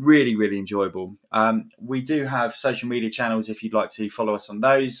 really, really, really enjoyable. We do have social media channels if you'd like to follow us on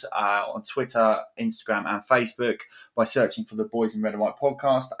those, on Twitter, Instagram and Facebook by searching for the Boys in Red and White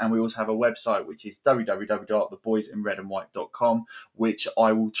podcast. And we also have a website, which is www.theboysinredandwhite.com, which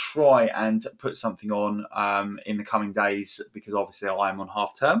I will try and put something on in the coming days because obviously I am on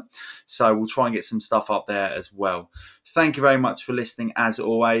half term. So we'll try and get some stuff up there as well. Thank you very much for listening as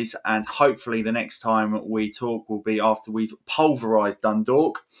always, and hopefully the next time we talk will be after we've pulverised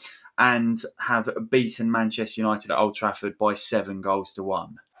Dundalk and have beaten Manchester United at Old Trafford by 7 goals to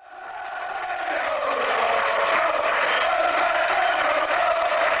 1.